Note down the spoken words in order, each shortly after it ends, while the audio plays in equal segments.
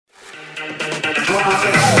Hey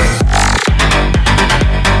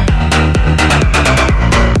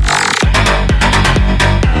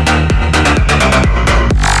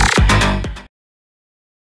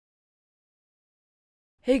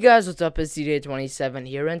guys, what's up? It's DJ27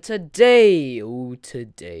 here, and today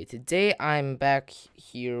I'm back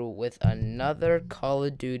here with another Call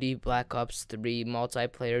of Duty Black Ops 3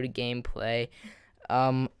 multiplayer gameplay.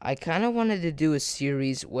 I kind of wanted to do a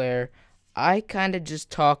series where I kind of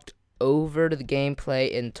just talked over the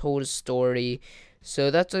gameplay and told a story. So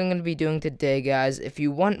that's what I'm going to be doing today, guys. If you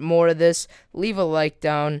want more of this, leave a like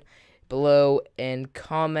down below and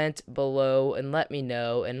comment below and let me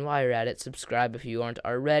know, and while you're at it, subscribe if you aren't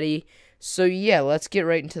already. So yeah, let's get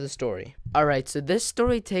right into the story. Alright, so this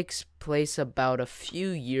story takes place about a few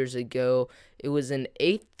years ago. It was in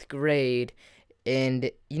 8th grade, and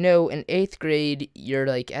you know, in 8th grade, you're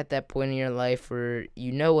like at that point in your life where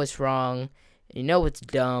you know what's wrong, you know it's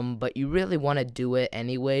dumb, but you really want to do it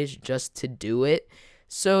anyways, just to do it.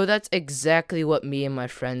 So that's exactly what me and my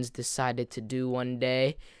friends decided to do one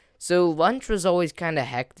day. So lunch was always kind of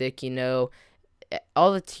hectic, you know.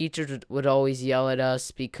 All the teachers would always yell at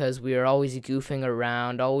us because we were always goofing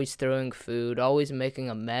around, always throwing food, always making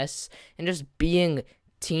a mess, and just being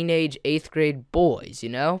teenage 8th grade boys, you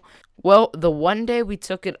know. Well, the one day we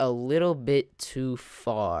took it a little bit too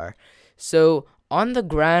far. So on the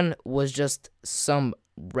ground was just some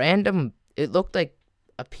random, it looked like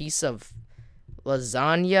a piece of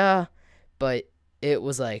lasagna, but it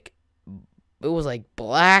was like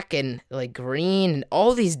black and like green and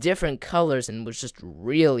all these different colors, and was just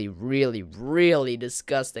really, really, really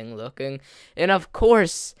disgusting looking. And of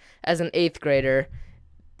course, as an 8th grader,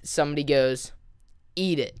 somebody goes,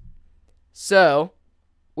 "Eat it." So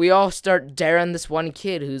we all start daring this one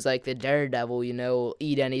kid who's like the daredevil, you know,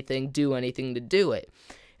 eat anything, do anything to do it.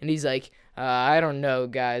 And he's like, I don't know,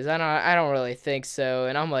 guys. I don't really think so.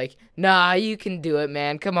 And I'm like, nah, you can do it,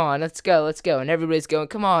 man. Come on, let's go. And everybody's going,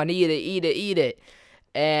 come on, eat it.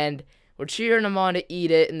 And we're cheering them on to eat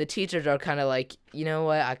it. And the teachers are kind of like, you know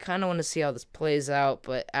what? I kind of want to see how this plays out,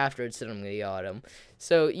 but afterwards, I'm going to yell at him.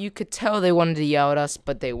 So you could tell they wanted to yell at us,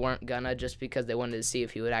 but they weren't gonna, just because they wanted to see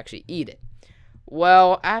if he would actually eat it.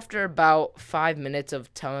 Well, after about 5 minutes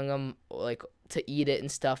of telling him like to eat it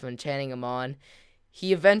and stuff and chanting him on,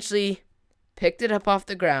 he eventually picked it up off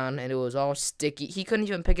the ground, and it was all sticky. He couldn't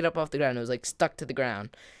even pick it up off the ground. It was like stuck to the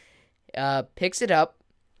ground. Picks it up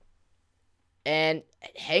and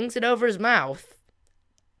hangs it over his mouth,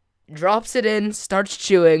 drops it in, starts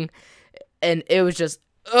chewing, and it was just,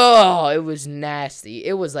 oh, it was nasty.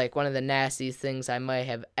 It was like one of the nastiest things I might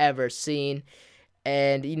have ever seen.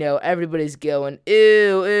 And, you know, everybody's going,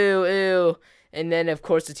 ew, ew, ew. And then, of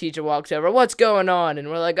course, the teacher walks over, what's going on?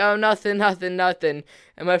 And we're like, oh, nothing. And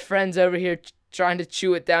my friend's over here trying to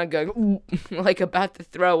chew it down, going, like about to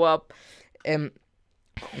throw up. And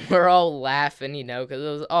we're all laughing, you know, because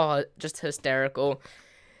it was all just hysterical.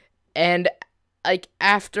 And, like,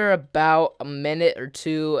 after about a minute or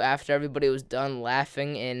two, after everybody was done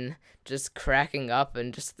laughing and just cracking up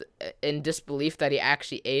and just in disbelief that he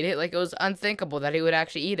actually ate it, like, it was unthinkable that he would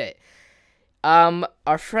actually eat it.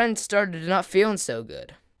 Our friend started not feeling so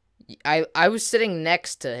good. I was sitting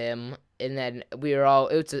next to him, and then we were all,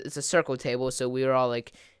 it's a circle table, so we were all,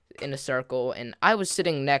 like, in a circle, and I was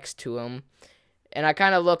sitting next to him, and I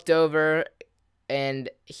kind of looked over, and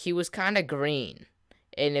he was kind of green,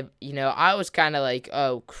 and, you know, I was kind of like,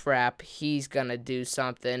 oh, crap, he's gonna do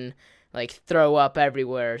something, like, throw up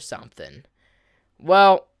everywhere or something.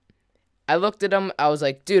 Well, I looked at him, I was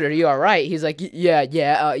like, dude, are you alright? He's like, yeah,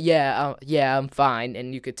 I'm fine.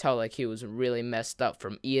 And you could tell, like, he was really messed up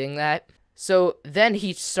from eating that. So then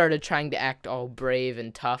he started trying to act all brave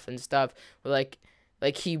and tough and stuff. Like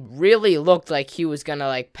he really looked like he was gonna,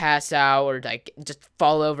 like, pass out or, like, just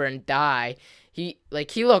fall over and die. He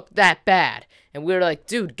looked that bad. And we were like,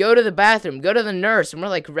 dude, go to the bathroom, go to the nurse. And we're,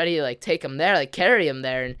 like, ready to, like, take him there, like, carry him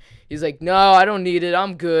there. And he's like, no, I don't need it,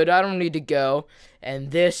 I'm good, I don't need to go.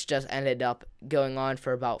 And this just ended up going on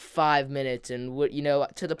for about 5 minutes, and, you know,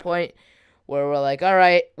 to the point where we're like, all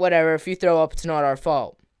right, whatever, if you throw up, it's not our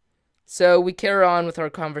fault. So we carry on with our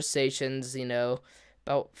conversations, you know.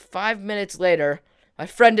 About 5 minutes later, my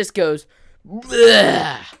friend just goes,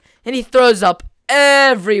 bleh, and he throws up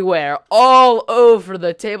everywhere, all over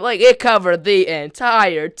the table. Like, it covered the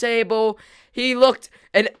entire table. He looked,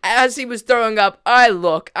 and as he was throwing up,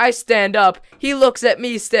 I stand up, he looks at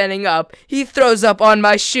me standing up, he throws up on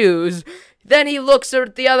my shoes, then he looks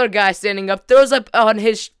at the other guy standing up, throws up on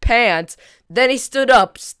his pants, then he stood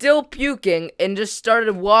up, still puking, and just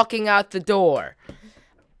started walking out the door.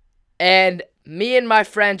 And me and my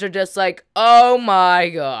friends are just like, oh my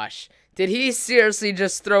gosh, did he seriously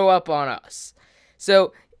just throw up on us.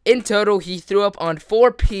 So, in total, he threw up on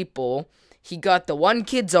 4 people. He got the one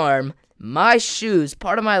kid's arm, my shoes,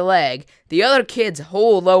 part of my leg, the other kid's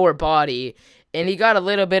whole lower body, and he got a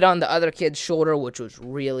little bit on the other kid's shoulder, which was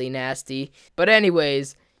really nasty. But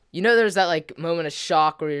anyways, you know there's that, like, moment of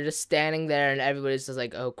shock where you're just standing there and everybody's just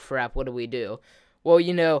like, oh, crap, what do we do? Well,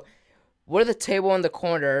 you know, we're the table in the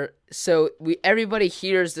corner, so everybody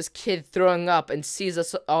hears this kid throwing up and sees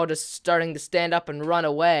us all just starting to stand up and run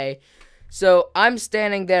away. So I'm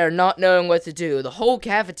standing there not knowing what to do. The whole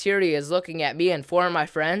cafeteria is looking at me and 4 of my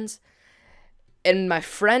friends. And my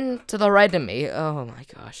friend to the right of me, oh my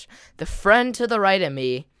gosh, the friend to the right of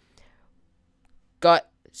me got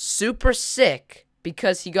super sick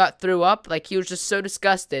because he got threw up. Like, he was just so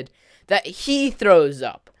disgusted that he throws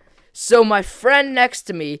up. So my friend next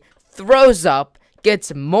to me throws up,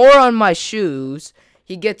 gets more on my shoes.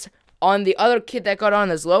 He gets on the other kid that got on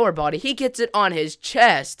his lower body. He gets it on his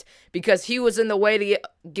chest because he was in the way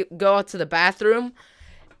to go out to the bathroom.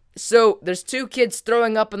 So there's 2 kids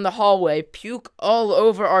throwing up in the hallway, puke all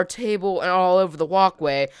over our table and all over the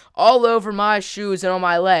walkway, all over my shoes and on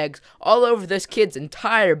my legs, all over this kid's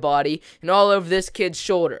entire body, and all over this kid's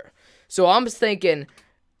shoulder. So I'm thinking,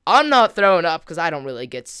 I'm not throwing up because I don't really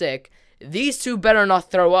get sick. These 2 better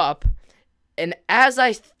not throw up. And as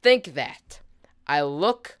I think that, I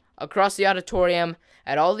look across the auditorium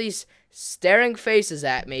at all these staring faces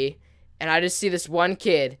at me, and I just see this one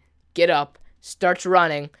kid get up, starts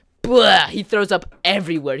running. Blah! He throws up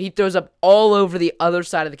everywhere. He throws up all over the other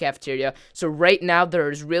side of the cafeteria. So right now,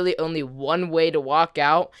 there is really only one way to walk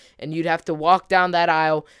out, and you'd have to walk down that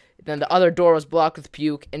aisle. Then the other door was blocked with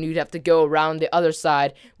puke, and you'd have to go around the other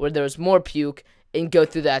side where there was more puke and go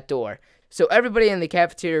through that door. So everybody in the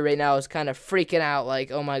cafeteria right now is kind of freaking out,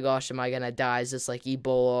 like, oh my gosh, am I gonna die? Is this like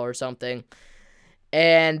Ebola or something?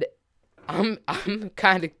 And I'm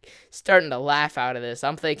kind of starting to laugh out of this.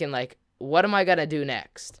 I'm thinking, like, what am I gonna do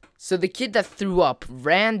next? So the kid that threw up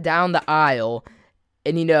ran down the aisle,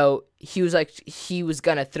 and, you know, he was like, he was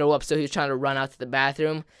gonna throw up, so he was trying to run out to the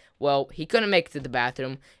bathroom. Well, he couldn't make it to the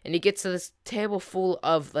bathroom, and he gets to this table full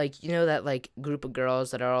of, like, you know, that, like, group of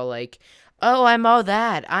girls that are all like, oh, I'm all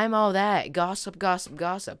that, gossip, gossip,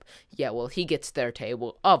 gossip. Yeah, well, he gets their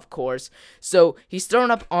table, of course. So he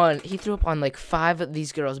threw up on, like, 5 of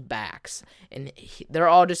these girls' backs, and they're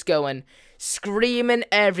all just going, screaming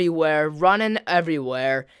everywhere, running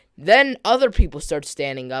everywhere. Then other people start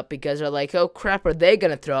standing up because they're like, oh crap, are they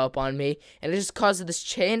gonna throw up on me? And it just causes this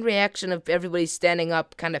chain reaction of everybody standing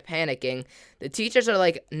up, kind of panicking. The teachers are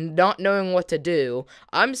like not knowing what to do.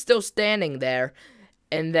 I'm still standing there,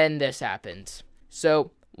 and then this happens.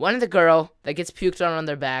 So one of the girl that gets puked on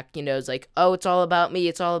their back, you know, is like, oh, it's all about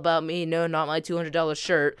me, no, not my $200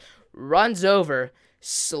 shirt, runs over,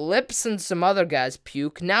 slips in some other guy's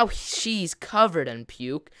puke. Now she's covered in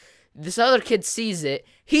puke. This other kid sees it.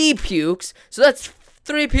 He pukes. So that's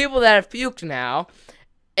 3 people that have puked now.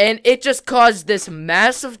 And it just caused this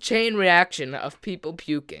massive chain reaction of people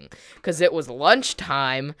puking. Because it was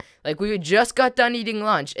lunchtime. Like, we just got done eating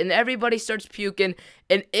lunch. And everybody starts puking.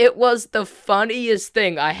 And it was the funniest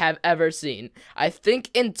thing I have ever seen. I think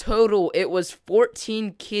in total it was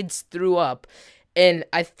 14 kids threw up. And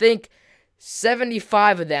I think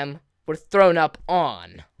 75 of them were thrown up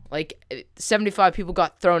on. Like, 75 people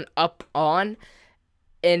got thrown up on,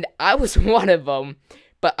 and I was one of them,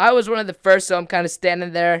 but I was one of the first, so I'm kind of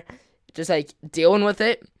standing there, just, like, dealing with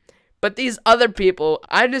it. But these other people,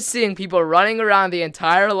 I'm just seeing people running around the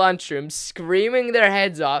entire lunchroom, screaming their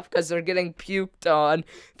heads off because they're getting puked on.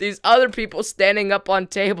 These other people standing up on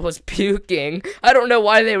tables puking. I don't know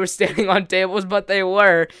why they were standing on tables, but they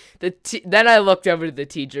were. Then I looked over to the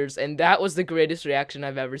teachers, and that was the greatest reaction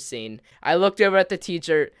I've ever seen. I looked over at the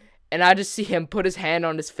teacher, and I just see him put his hand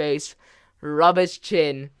on his face, rub his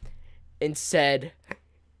chin, and said,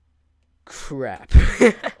 crap.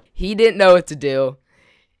 He didn't know what to do.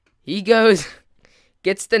 He goes,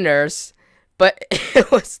 gets the nurse, but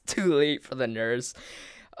it was too late for the nurse.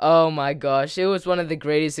 Oh my gosh, it was one of the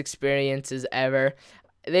greatest experiences ever.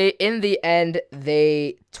 In the end,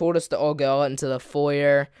 they told us to all go out into the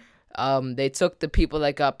foyer. They took the people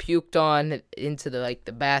that got puked on into the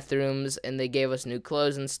bathrooms, and they gave us new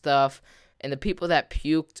clothes and stuff. And the people that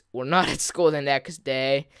puked were not at school the next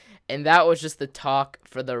day, and that was just the talk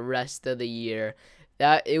for the rest of the year.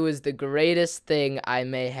 It was the greatest thing I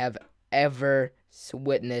may have ever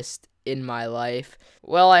witnessed in in my life.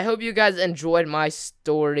 Well, I hope you guys enjoyed my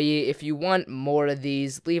story. If you want more of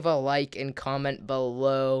these, leave a like and comment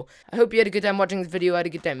below. I hope you had a good time watching this video. I had a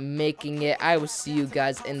good time making it. I will see you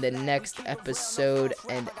guys in the next episode.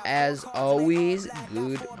 And as always,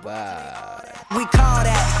 goodbye. We call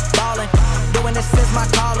that ballin', doing this is my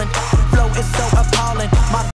calling.